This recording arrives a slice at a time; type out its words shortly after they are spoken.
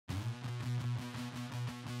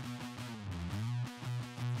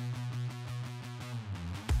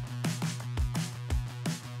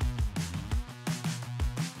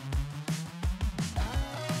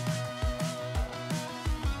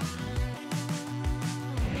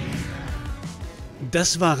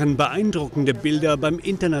Das waren beeindruckende Bilder beim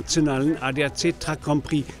internationalen ADAC Truck Grand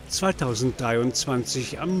Prix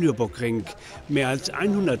 2023 am Nürburgring. Mehr als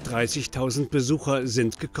 130.000 Besucher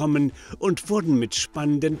sind gekommen und wurden mit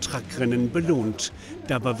spannenden Truckrennen belohnt.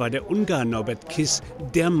 Dabei war der Ungar Norbert Kiss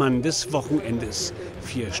der Mann des Wochenendes.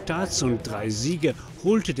 4 Starts und 3 Siege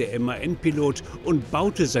holte der MAN-Pilot und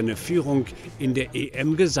baute seine Führung in der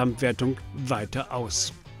EM-Gesamtwertung weiter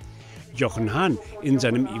aus. Jochen Hahn in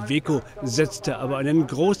seinem Iveco setzte aber einen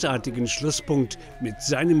großartigen Schlusspunkt mit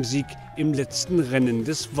seinem Sieg im letzten Rennen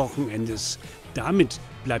des Wochenendes. Damit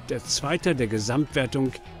bleibt er Zweiter der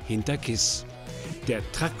Gesamtwertung hinter Kiss. Der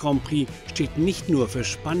Truck Grand Prix steht nicht nur für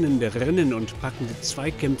spannende Rennen und packende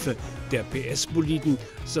Zweikämpfe der PS-Boliden,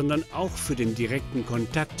 sondern auch für den direkten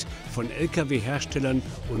Kontakt von Lkw-Herstellern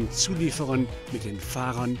und Zulieferern mit den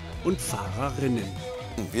Fahrern und Fahrerinnen.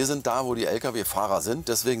 Wir sind da, wo die Lkw-Fahrer sind,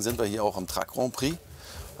 deswegen sind wir hier auch am Truck Grand Prix,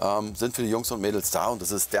 sind für die Jungs und Mädels da und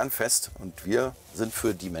das ist deren Fest und wir sind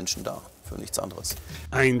für die Menschen da, für nichts anderes.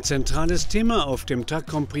 Ein zentrales Thema auf dem Truck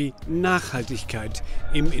Grand Prix: Nachhaltigkeit.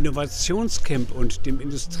 Im Innovationscamp und dem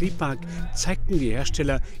Industriepark zeigten die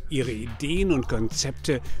Hersteller ihre Ideen und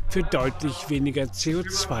Konzepte für deutlich weniger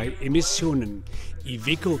CO2-Emissionen.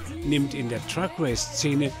 Iveco nimmt in der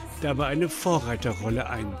Truck-Race-Szene dabei eine Vorreiterrolle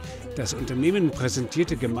ein. Das Unternehmen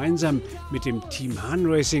präsentierte gemeinsam mit dem Team Hahn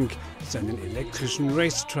Racing seinen elektrischen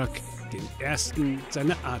Racetruck, den ersten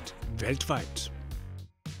seiner Art weltweit.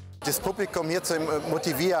 Das Publikum hier zu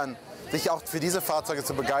motivieren, sich auch für diese Fahrzeuge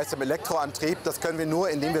zu begeistern, im Elektroantrieb, das können wir nur,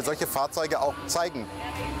 indem wir solche Fahrzeuge auch zeigen.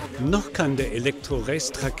 Noch kann der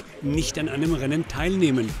Elektro-Racetrack nicht an einem Rennen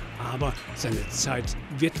teilnehmen, aber seine Zeit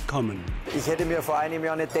wird kommen. Ich hätte mir vor einem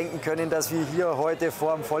Jahr nicht denken können, dass wir hier heute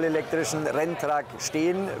vor einem vollelektrischen Renntrack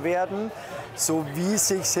stehen werden. So wie es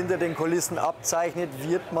sich hinter den Kulissen abzeichnet,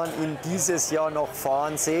 wird man ihn dieses Jahr noch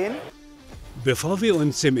fahren sehen. Bevor wir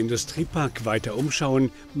uns im Industriepark weiter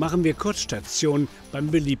umschauen, machen wir kurz Station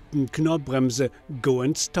beim beliebten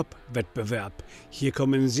Knorrbremse-Go-and-Stop-Wettbewerb. Hier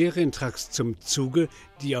kommen Serientrucks zum Zuge,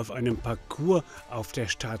 die auf einem Parcours auf der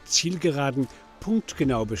Start-Zielgeraden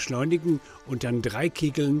punktgenau beschleunigen und an 3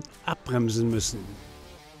 Kegeln abbremsen müssen.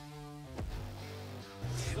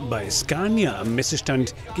 Bei Scania am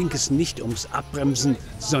Messestand ging es nicht ums Abbremsen,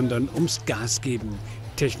 sondern ums Gas geben.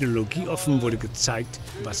 Technologieoffen wurde gezeigt,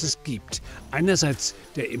 was es gibt. Einerseits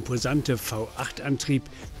der imposante V8-Antrieb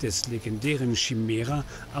des legendären Chimera,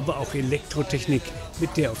 aber auch Elektrotechnik,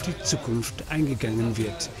 mit der auf die Zukunft eingegangen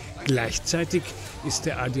wird. Gleichzeitig ist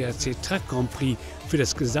der ADAC Truck Grand Prix für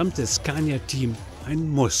das gesamte Scania-Team ein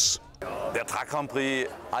Muss. Der Truck Grand Prix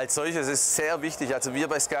als solches ist sehr wichtig. Also wir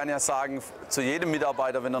bei Scania sagen zu jedem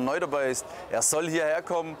Mitarbeiter, wenn er neu dabei ist, er soll hierher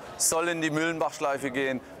kommen, soll in die Mühlenbachschleife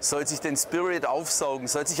gehen, soll sich den Spirit aufsaugen,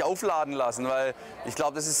 soll sich aufladen lassen, weil ich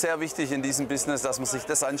glaube, das ist sehr wichtig in diesem Business, dass man sich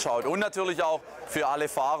das anschaut. Und natürlich auch für alle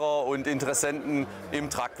Fahrer und Interessenten im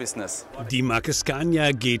Truck-Business. Die Marke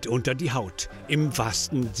Scania geht unter die Haut, im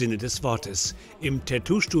wahrsten Sinne des Wortes. Im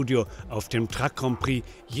Tattoo-Studio auf dem Truck Grand Prix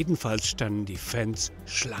jedenfalls standen die Fans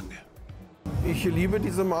Schlange. Ich liebe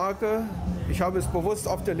diese Marke. Ich habe es bewusst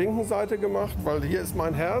auf der linken Seite gemacht, weil hier ist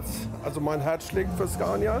mein Herz. Also mein Herz schlägt für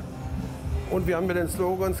Scania. Und wir haben mit dem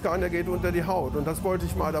Slogan Scania geht unter die Haut. Und das wollte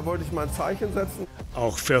ich mal, da wollte ich mal ein Zeichen setzen.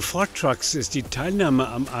 Auch für Ford Trucks ist die Teilnahme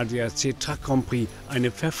am ADAC Truck Grand Prix eine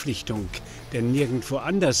Verpflichtung. Denn nirgendwo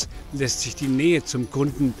anders lässt sich die Nähe zum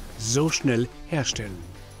Kunden so schnell herstellen.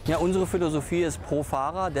 Ja, unsere Philosophie ist pro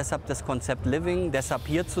Fahrer, deshalb das Konzept Living, deshalb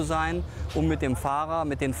hier zu sein, um mit dem Fahrer,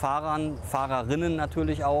 mit den Fahrern, Fahrerinnen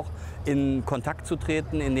natürlich auch, in Kontakt zu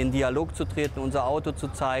treten, in den Dialog zu treten, unser Auto zu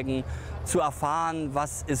zeigen, zu erfahren,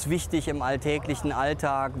 was ist wichtig im alltäglichen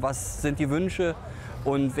Alltag, was sind die Wünsche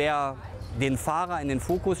und wer den Fahrer in den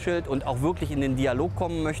Fokus stellt und auch wirklich in den Dialog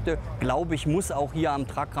kommen möchte, glaube ich, muss auch hier am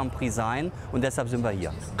Truck Grand Prix sein und deshalb sind wir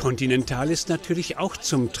hier. Continental ist natürlich auch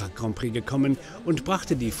zum Truck Grand Prix gekommen und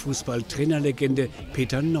brachte die Fußballtrainerlegende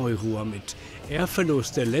Peter Neuruhr mit. Er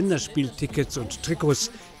verloste Länderspieltickets und Trikots,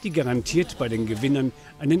 die garantiert bei den Gewinnern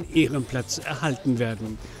einen Ehrenplatz erhalten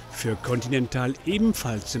werden. Für Continental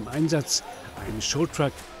ebenfalls im Einsatz ein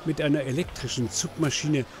Showtruck mit einer elektrischen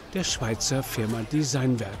Zugmaschine der Schweizer Firma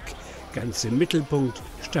Designwerk. Ganz im Mittelpunkt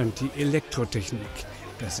stand die Elektrotechnik.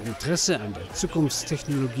 Das Interesse an der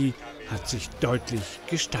Zukunftstechnologie hat sich deutlich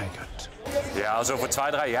gesteigert. Ja, also vor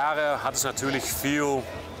 2-3 Jahren hat es natürlich viel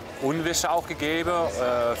Unwissen auch gegeben,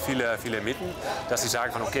 viele Mythen, dass sie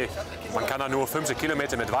sagen von okay, man kann da nur 50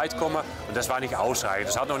 Kilometer mit weit kommen und das war nicht ausreichend.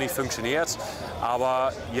 Das hat noch nicht funktioniert,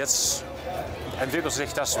 aber jetzt entwickelt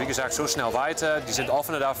sich das, wie gesagt, so schnell weiter. Die sind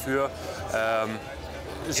offener dafür.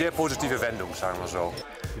 Sehr positive Wendung, sagen wir so.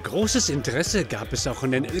 Großes Interesse gab es auch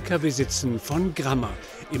an den Lkw-Sitzen von Gramma.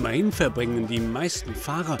 Immerhin verbringen die meisten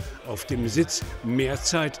Fahrer auf dem Sitz mehr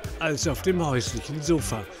Zeit als auf dem häuslichen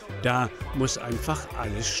Sofa. Da muss einfach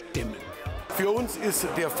alles stimmen. Für uns ist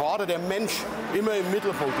der Fahrer, der Mensch, immer im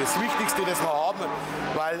Mittelpunkt. Das Wichtigste, das wir haben,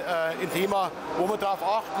 weil ein Thema, wo wir darauf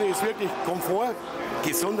achten, ist wirklich Komfort,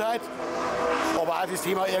 Gesundheit, aber auch das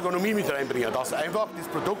Thema Ergonomie mit reinbringen, dass einfach das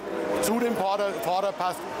Produkt zu dem Fahrer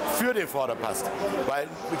passt, für den Fahrer passt. Weil,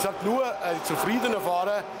 wie gesagt, nur ein zufriedener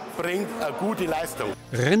Fahrer bringt eine gute Leistung.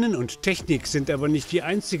 Rennen und Technik sind aber nicht die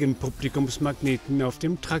einzigen Publikumsmagneten auf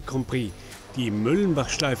dem Truck Grand Prix. Die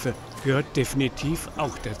Müllenbachschleife gehört definitiv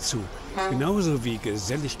auch dazu. Genauso wie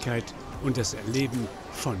Geselligkeit und das Erleben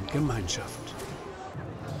von Gemeinschaft.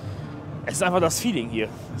 Es ist einfach das Feeling hier.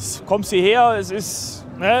 Du kommst hierher, es ist,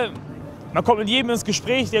 ne, man kommt mit jedem ins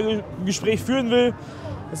Gespräch, der ein Gespräch führen will.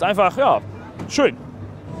 Es ist einfach, ja, schön.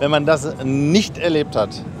 Wenn man das nicht erlebt hat,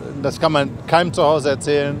 das kann man keinem zu Hause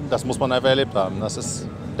erzählen, das muss man einfach erlebt haben. Das ist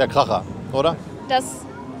der Kracher, oder? Das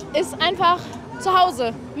ist einfach zu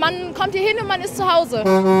Hause. Man kommt hier hin und man ist zu Hause.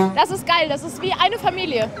 Das ist geil, das ist wie eine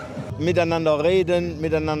Familie. Miteinander reden,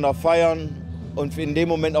 miteinander feiern und in dem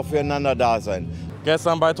Moment auch füreinander da sein.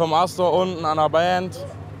 Gestern bei Tom Astor unten an der Band,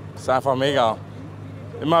 ist einfach mega.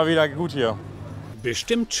 Immer wieder gut hier.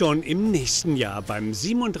 Bestimmt schon im nächsten Jahr beim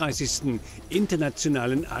 37.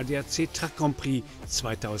 Internationalen ADAC Truck Grand Prix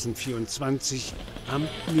 2024 am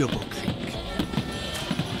Nürburgring.